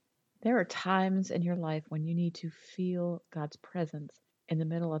There are times in your life when you need to feel God's presence in the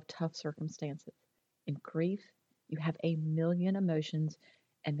middle of tough circumstances. In grief, you have a million emotions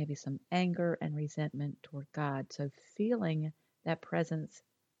and maybe some anger and resentment toward God. So feeling that presence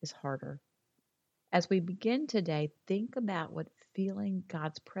is harder. As we begin today, think about what feeling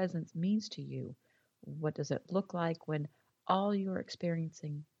God's presence means to you. What does it look like when all you're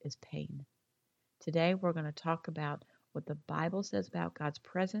experiencing is pain? Today, we're going to talk about what the Bible says about God's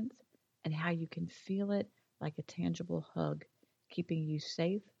presence and how you can feel it like a tangible hug, keeping you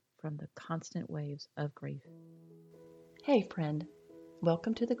safe from the constant waves of grief. Hey, friend.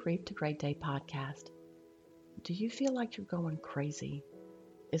 Welcome to the Grief to Great Day podcast. Do you feel like you're going crazy?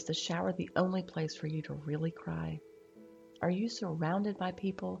 Is the shower the only place for you to really cry? Are you surrounded by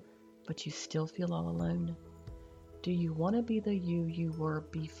people, but you still feel all alone? Do you want to be the you were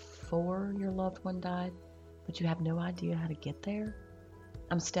before your loved one died, but you have no idea how to get there?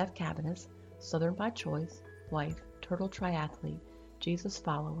 I'm Steph Cabanis, Southern by choice, wife, turtle triathlete, Jesus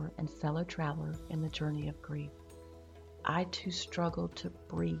follower, and fellow traveler in the journey of grief. I too struggled to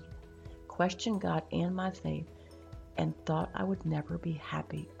breathe, questioned God and my faith, and thought I would never be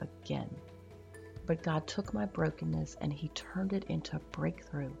happy again. But God took my brokenness and He turned it into a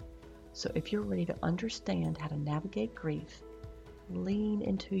breakthrough. So if you're ready to understand how to navigate grief, lean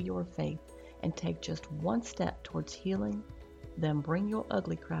into your faith and take just one step towards healing, then bring your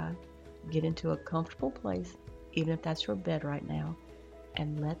ugly cry, get into a comfortable place, even if that's your bed right now,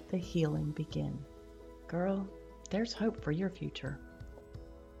 and let the healing begin. Girl, there's hope for your future.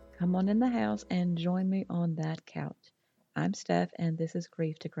 Come on in the house and join me on that couch. I'm Steph, and this is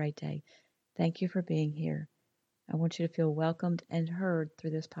Grief to Great Day. Thank you for being here. I want you to feel welcomed and heard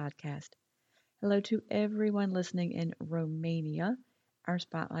through this podcast. Hello to everyone listening in Romania, our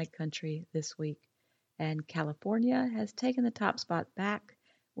spotlight country this week. And California has taken the top spot back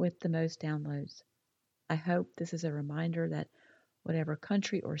with the most downloads. I hope this is a reminder that whatever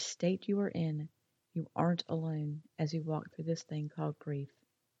country or state you are in, you aren't alone as you walk through this thing called grief.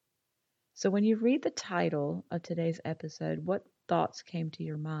 So when you read the title of today's episode, what thoughts came to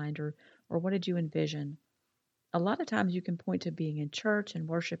your mind or what did you envision? A lot of times you can point to being in church and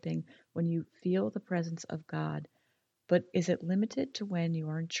worshiping when you feel the presence of God, but is it limited to when you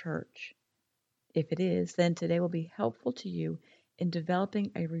are in church? If it is, then today will be helpful to you in developing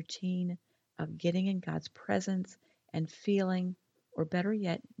a routine of getting in God's presence and feeling, or better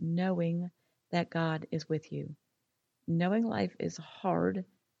yet, knowing that God is with you. Knowing life is hard,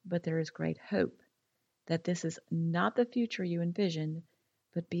 but there is great hope that this is not the future you envisioned,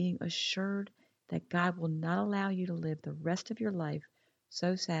 but being assured that God will not allow you to live the rest of your life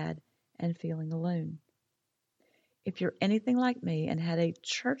so sad and feeling alone. If you're anything like me and had a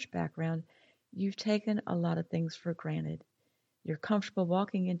church background, you've taken a lot of things for granted. You're comfortable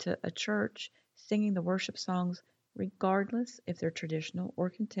walking into a church, singing the worship songs, regardless if they're traditional or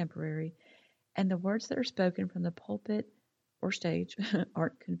contemporary, and the words that are spoken from the pulpit or stage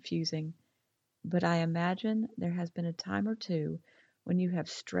aren't confusing. But I imagine there has been a time or two when you have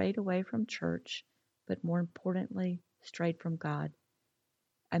strayed away from church, but more importantly, strayed from God.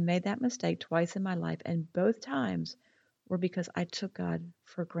 I made that mistake twice in my life, and both times were because I took God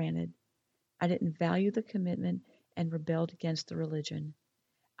for granted. I didn't value the commitment and rebelled against the religion.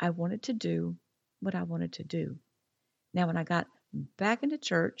 I wanted to do what I wanted to do. Now, when I got back into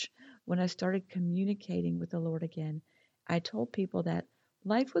church, when I started communicating with the Lord again, I told people that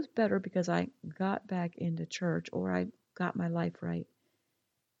life was better because I got back into church or I got my life right.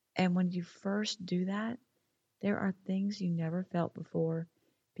 And when you first do that, there are things you never felt before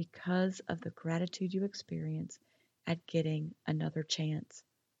because of the gratitude you experience at getting another chance.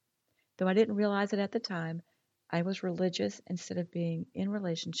 Though I didn't realize it at the time, I was religious instead of being in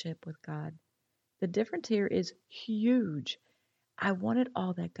relationship with God. The difference here is huge. I wanted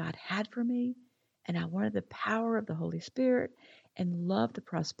all that God had for me, and I wanted the power of the Holy Spirit and loved the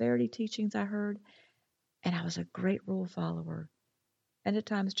prosperity teachings I heard, and I was a great rule follower and at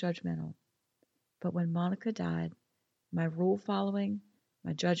times judgmental. But when Monica died, my rule following,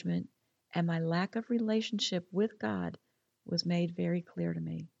 my judgment, and my lack of relationship with God was made very clear to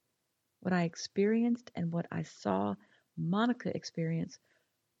me. What I experienced and what I saw Monica experience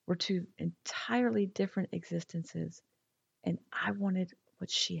were two entirely different existences, and I wanted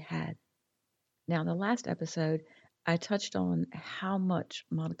what she had. Now, in the last episode, I touched on how much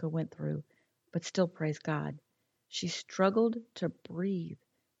Monica went through, but still praise God. She struggled to breathe,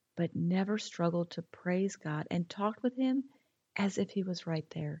 but never struggled to praise God and talked with Him as if He was right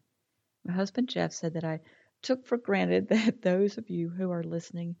there. My husband Jeff said that I took for granted that those of you who are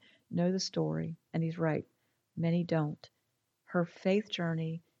listening know the story, and he's right. Many don't. Her faith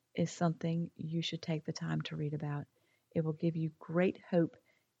journey is something you should take the time to read about. It will give you great hope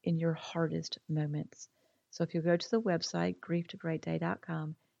in your hardest moments. So if you go to the website,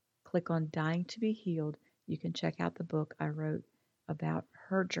 grieftogreatday.com, click on Dying to be Healed, you can check out the book I wrote about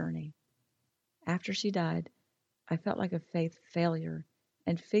her journey. After she died, I felt like a faith failure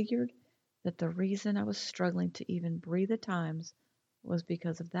and figured that the reason I was struggling to even breathe at times was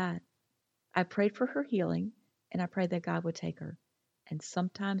because of that. I prayed for her healing and I prayed that God would take her. And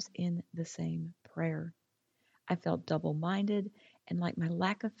sometimes in the same prayer, I felt double minded and like my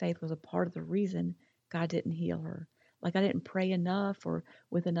lack of faith was a part of the reason God didn't heal her. Like I didn't pray enough or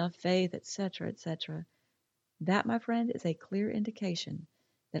with enough faith, etc., etc. That, my friend, is a clear indication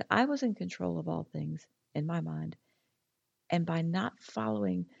that I was in control of all things in my mind. And by not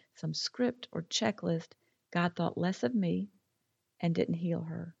following some script or checklist, God thought less of me and didn't heal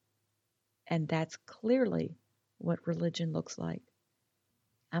her. And that's clearly what religion looks like.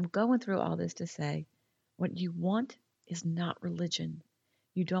 I'm going through all this to say what you want is not religion.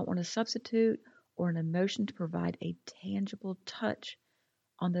 You don't want a substitute or an emotion to provide a tangible touch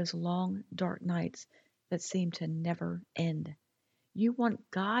on those long, dark nights that seem to never end. You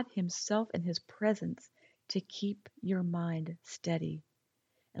want God Himself and His presence to keep your mind steady.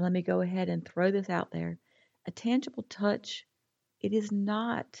 And let me go ahead and throw this out there. A tangible touch, it is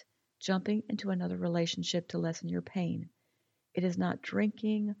not jumping into another relationship to lessen your pain. It is not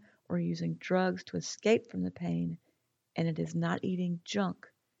drinking or using drugs to escape from the pain, and it is not eating junk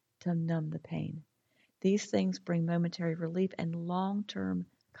to numb the pain. These things bring momentary relief and long term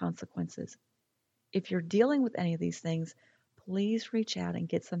consequences. If you're dealing with any of these things, please reach out and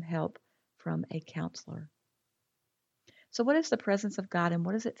get some help from a counselor. So, what is the presence of God and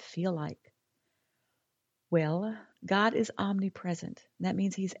what does it feel like? Well, God is omnipresent. That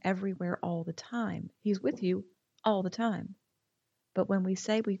means He's everywhere all the time. He's with you all the time. But when we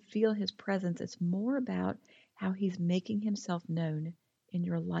say we feel His presence, it's more about how He's making Himself known in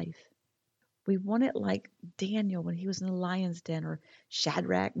your life. We want it like Daniel when he was in the lion's den, or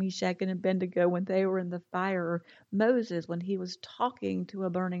Shadrach, Meshach, and Abednego when they were in the fire, or Moses when he was talking to a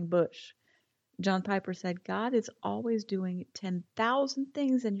burning bush. John Piper said, God is always doing 10,000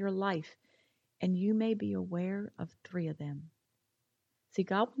 things in your life, and you may be aware of 3 of them. See,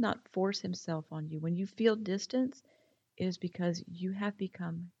 God will not force Himself on you. When you feel distance, it is because you have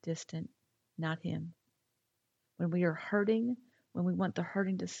become distant, not Him. When we are hurting, when we want the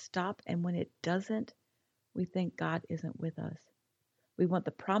hurting to stop, and when it doesn't, we think God isn't with us. We want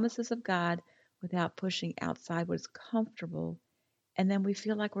the promises of God without pushing outside what is comfortable, and then we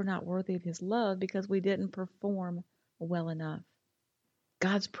feel like we're not worthy of His love because we didn't perform well enough.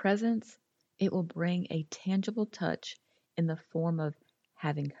 God's presence, it will bring a tangible touch in the form of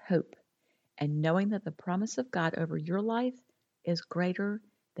having hope and knowing that the promise of God over your life is greater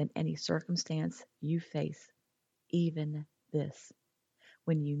than any circumstance you face, even this.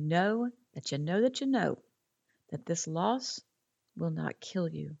 When you know that you know that you know that this loss will not kill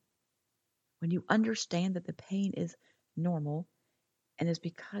you, when you understand that the pain is normal and is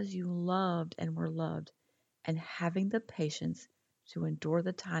because you loved and were loved, and having the patience to endure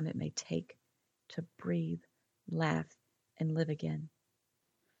the time it may take to breathe, laugh, and live again.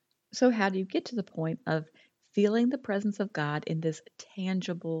 So, how do you get to the point of feeling the presence of God in this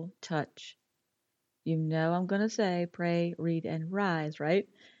tangible touch? You know, I'm going to say pray, read, and rise, right?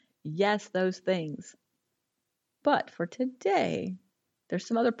 Yes, those things. But for today, there's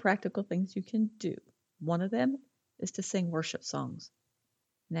some other practical things you can do. One of them is to sing worship songs.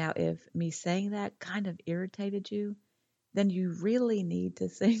 Now, if me saying that kind of irritated you, then you really need to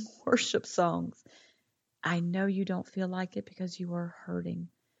sing worship songs. I know you don't feel like it because you are hurting,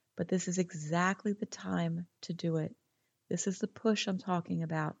 but this is exactly the time to do it. This is the push I'm talking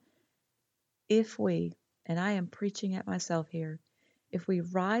about. If we, and I am preaching at myself here, if we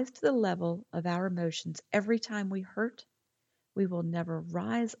rise to the level of our emotions every time we hurt, we will never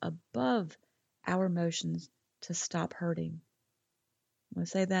rise above our emotions to stop hurting. I'm going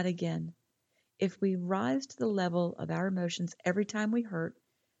to say that again. If we rise to the level of our emotions every time we hurt,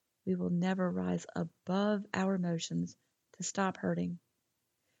 we will never rise above our emotions to stop hurting.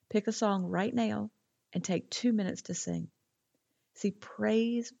 Pick a song right now and take 2 minutes to sing. See,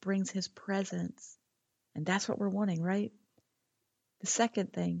 praise brings His presence, and that's what we're wanting, right? The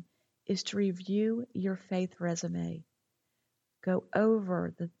second thing is to review your faith resume. Go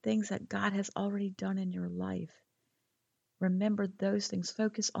over the things that God has already done in your life. Remember those things.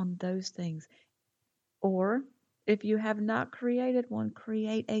 Focus on those things. Or if you have not created one,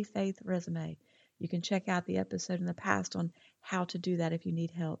 create a faith resume. You can check out the episode in the past on how to do that if you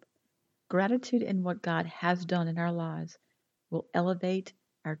need help. Gratitude in what God has done in our lives will elevate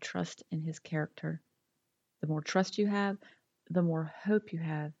our trust in his character. The more trust you have, the more hope you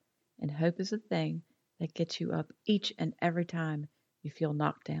have. And hope is the thing that gets you up each and every time you feel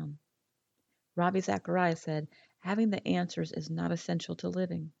knocked down. Ravi Zacharias said, having the answers is not essential to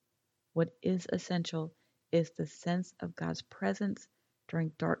living. What is essential is the sense of God's presence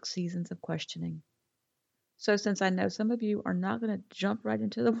during dark seasons of questioning. So since I know some of you are not going to jump right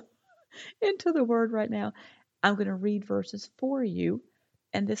into the word right now, I'm going to read verses for you,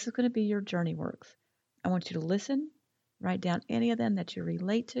 and this is going to be your journey works. I want you to listen, write down any of them that you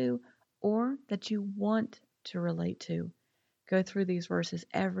relate to or that you want to relate to. Go through these verses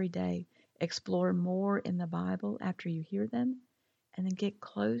every day, explore more in the Bible after you hear them, and then get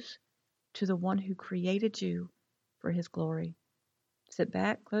close to the one who created you for his glory. Sit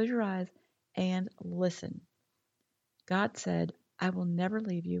back, close your eyes, and listen. God said, I will never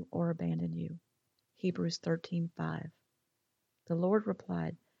leave you or abandon you. Hebrews 13:5. The Lord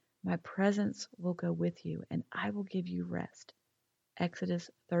replied, my presence will go with you, and I will give you rest. Exodus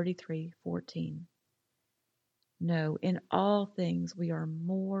 33:14. No, in all things we are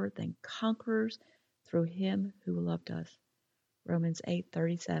more than conquerors through him who loved us. Romans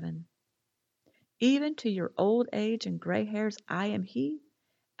 8:37. Even to your old age and gray hairs, I am he.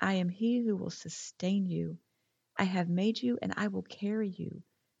 I am he who will sustain you. I have made you, and I will carry you.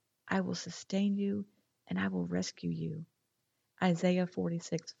 I will sustain you, and I will rescue you. Isaiah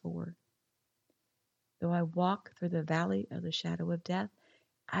 46:4. Though I walk through the valley of the shadow of death,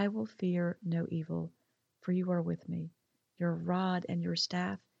 I will fear no evil, for you are with me. Your rod and your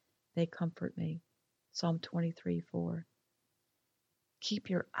staff, they comfort me. Psalm 23:4. Keep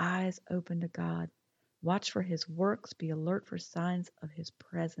your eyes open to God. Watch for his works. Be alert for signs of his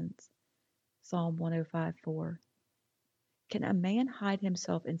presence. Psalm 105:4. Can a man hide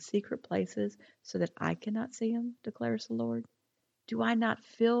himself in secret places so that I cannot see him, declares the Lord? Do I not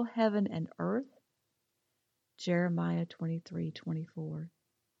fill heaven and earth? Jeremiah 23:24.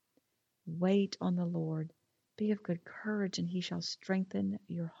 Wait on the Lord. Be of good courage, and he shall strengthen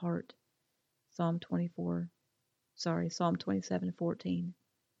your heart. Psalm 27:14.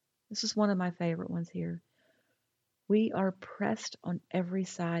 This is one of my favorite ones here. We are pressed on every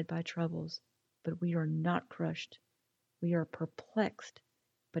side by troubles, but we are not crushed. We are perplexed,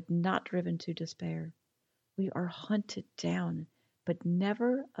 but not driven to despair. We are hunted down, but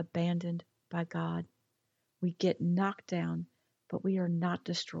never abandoned by God. We get knocked down, but we are not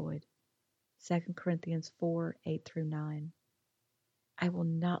destroyed. 2 Corinthians 4:8-9. I will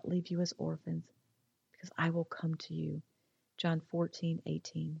not leave you as orphans, because I will come to you. John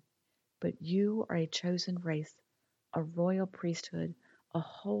 14:18. But you are a chosen race, a royal priesthood, a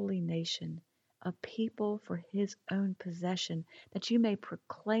holy nation, a people for his own possession, that you may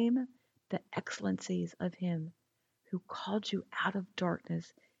proclaim the excellencies of him who called you out of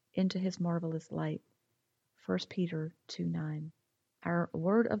darkness into his marvelous light. 1 Peter 2:9. Our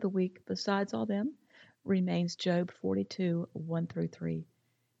word of the week, besides all them, remains Job 42:1-3.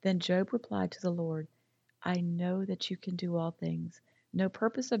 Then Job replied to the Lord, I know that you can do all things. No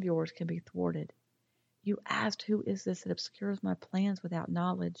purpose of yours can be thwarted. You asked, who is this that obscures my plans without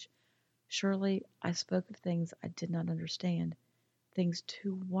knowledge? Surely I spoke of things I did not understand, things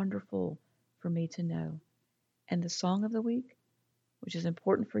too wonderful for me to know. And the song of the week, which is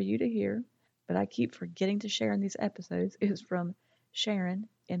important for you to hear, but I keep forgetting to share in these episodes, is from Sharon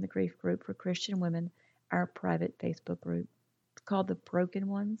in the Grief Group for Christian Women, our private Facebook group. It's called The Broken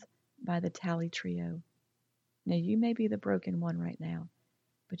Ones by the Tally Trio. Now, you may be the broken one right now,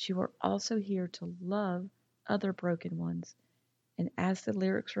 but you are also here to love other broken ones. And as the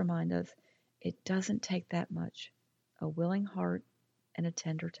lyrics remind us, it doesn't take that much. A willing heart and a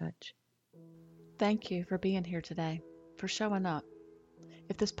tender touch. Thank you for being here today, for showing up.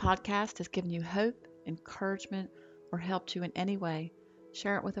 If this podcast has given you hope, encouragement, or helped you in any way,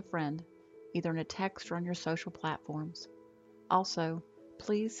 share it with a friend, either in a text or on your social platforms. Also,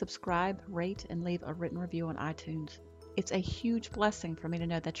 please subscribe, rate, and leave a written review on iTunes. It's a huge blessing for me to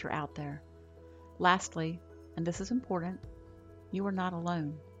know that you're out there. Lastly, and this is important, you are not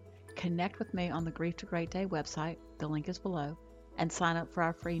alone. Connect with me on the Grief to Great Day website, the link is below, and sign up for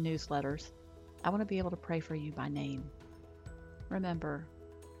our free newsletters. I want to be able to pray for you by name. Remember,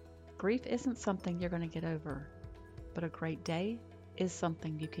 grief isn't something you're going to get over, but a great day is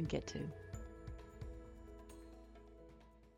something you can get to.